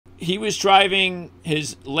he was driving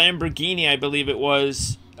his Lamborghini, I believe it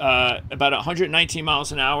was, about 119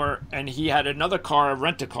 miles an hour, and he had another car,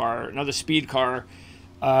 rent-a-car, another speed car,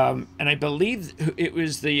 and I believe it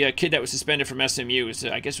was the kid that was suspended from SMU.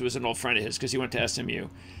 I guess it was an old friend of his because he went to SMU.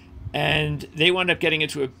 And they wound up getting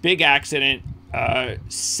into a big accident.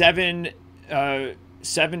 Seven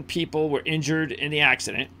people were injured in the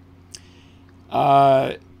accident.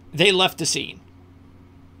 They left the scene.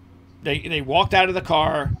 They walked out of the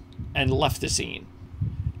car and left the scene.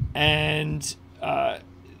 And I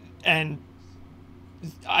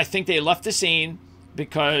think they left the scene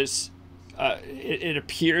because it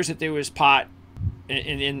appears that there was pot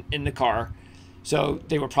in the car. So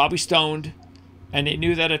they were probably stoned, and they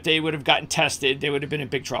knew that if they would have gotten tested, they would have been in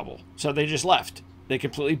big trouble. So they just left. They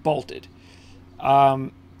completely bolted.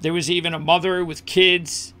 There was even a mother with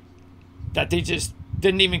kids that they just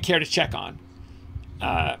didn't even care to check on.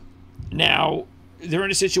 Now, they're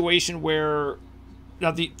in a situation where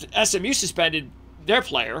now the SMU suspended their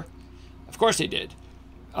player. Of course they did.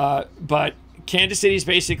 But Kansas City's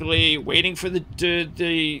basically waiting for the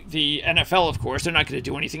NFL, of course. They're not going to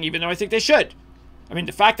do anything, even though I think they should. I mean,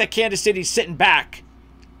 the fact that Kansas City's sitting back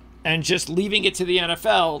and just leaving it to the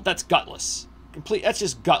NFL, that's gutless. That's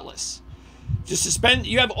just gutless. Just suspend.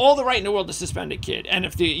 You have all the right in the world to suspend a kid. And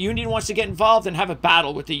if the union wants to get involved, then have a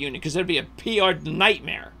battle with the union, because it'd be a PR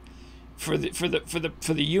nightmare for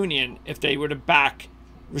the union if they were to back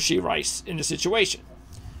Rashee Rice in the situation.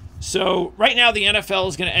 So right now the NFL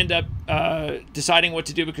is going to end up deciding what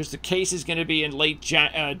to do, because the case is going to be in late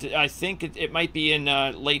I think it might be in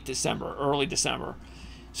late December, early December.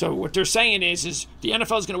 So what they're saying is the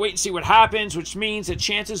NFL is going to wait and see what happens, which means that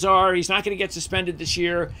chances are he's not going to get suspended this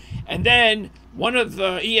year. And then one of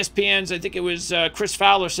the ESPN's, I think it was Chris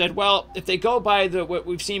Fowler, said, well, if they go by what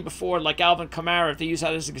we've seen before, like Alvin Kamara, if they use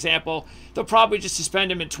that as an example, they'll probably just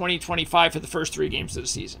suspend him in 2025 for the first 3 games of the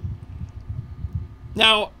season.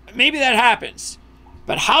 Now, maybe that happens,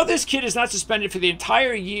 but how this kid is not suspended for the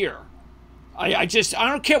entire year, I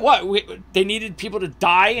don't care what. They needed people to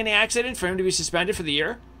die in the accident for him to be suspended for the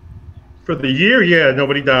year? For the year, yeah,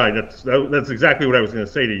 nobody died. That's exactly what I was going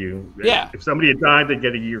to say to you. Yeah. If somebody had died, they'd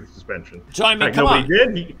get a year suspension. So, I mean, come on.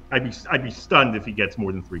 Nobody did. I'd be stunned if he gets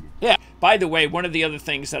more than 3 years. Yeah. By the way, one of the other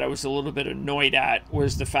things that I was a little bit annoyed at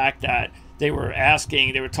was the fact that they were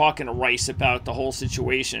talking to Rice about the whole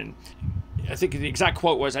situation. I think the exact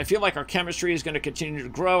quote was, I feel like our chemistry is going to continue to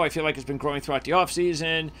grow. I feel like it's been growing throughout the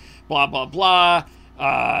offseason, blah, blah, blah.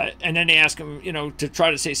 And then they ask him, to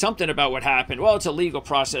try to say something about what happened. Well, it's a legal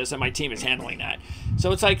process and my team is handling that.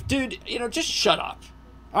 So it's like, dude, just shut up.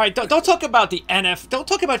 All right, don't talk about the NFL. Don't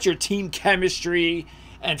talk about your team chemistry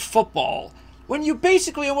and football when you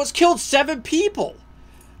basically almost killed 7 people.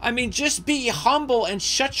 I mean, just be humble and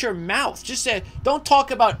shut your mouth. Just say, don't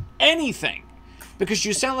talk about anything. Because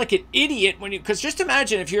you sound like an idiot when because just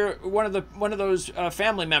imagine if you're one of those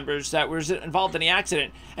family members that was involved in the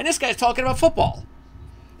accident, and this guy's talking about football.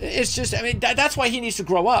 It's just, I mean, that's why he needs to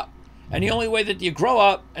grow up. And the only way that you grow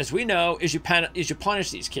up, as we know, is you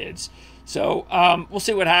punish these kids. So we'll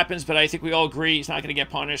see what happens, but I think we all agree he's not going to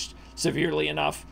get punished severely enough.